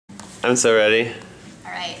I'm so ready.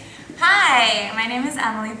 All right. Hi, my name is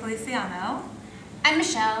Emily Feliciano. I'm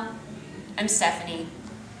Michelle. I'm Stephanie.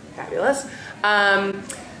 Fabulous.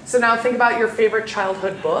 So now think about your favorite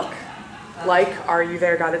childhood book. Like, Are You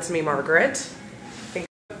There, God? It's Me, Margaret.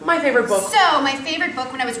 My favorite book. So my favorite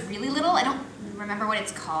book when I was really little, I don't remember what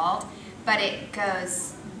it's called, but it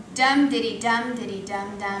goes dum diddy dum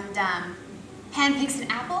dum dum. Hand picks an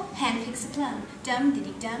apple, hand picks a plum. Dum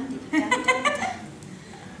diddy dum dum dum.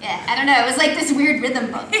 Yeah, I don't know. It was like this weird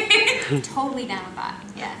rhythm book. Totally down with that.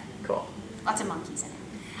 Yeah. Cool. Lots of monkeys in it.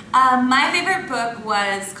 My favorite book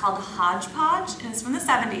was called Hodgepodge, and it's from the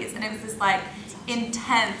 70s, and it was this like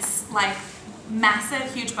intense, like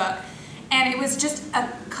massive, huge book, and it was just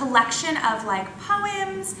a collection of like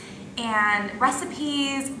poems and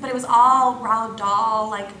recipes, but it was all Roald Dahl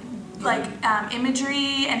like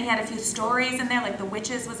imagery, and he had a few stories in there, like The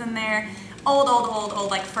Witches was in there. Old,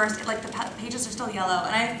 like first, like the pages are still yellow,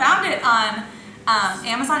 and I found it on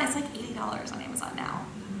Amazon. It's like $80 on Amazon now.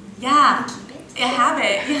 Yeah. I have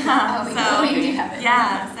it, yeah. Oh, you do have it.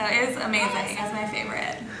 Yeah, so it was amazing. It was my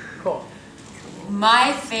favorite. Cool.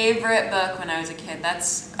 My favorite book when I was a kid,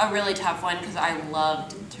 that's a really tough one because I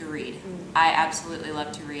loved to read. I absolutely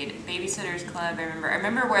loved to read. Babysitter's Club, I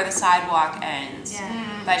remember Where the Sidewalk Ends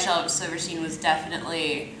by Shel Silverstein was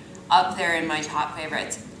definitely up there in my top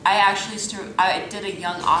favorites. I actually I did a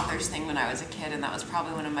young authors thing when I was a kid, and that was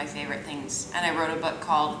probably one of my favorite things. And I wrote a book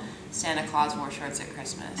called Santa Claus Wore Shorts at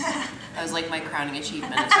Christmas. That was like my crowning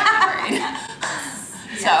achievement of second grade.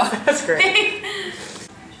 So that's great.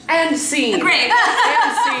 And scene. Great.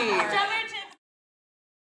 And scene.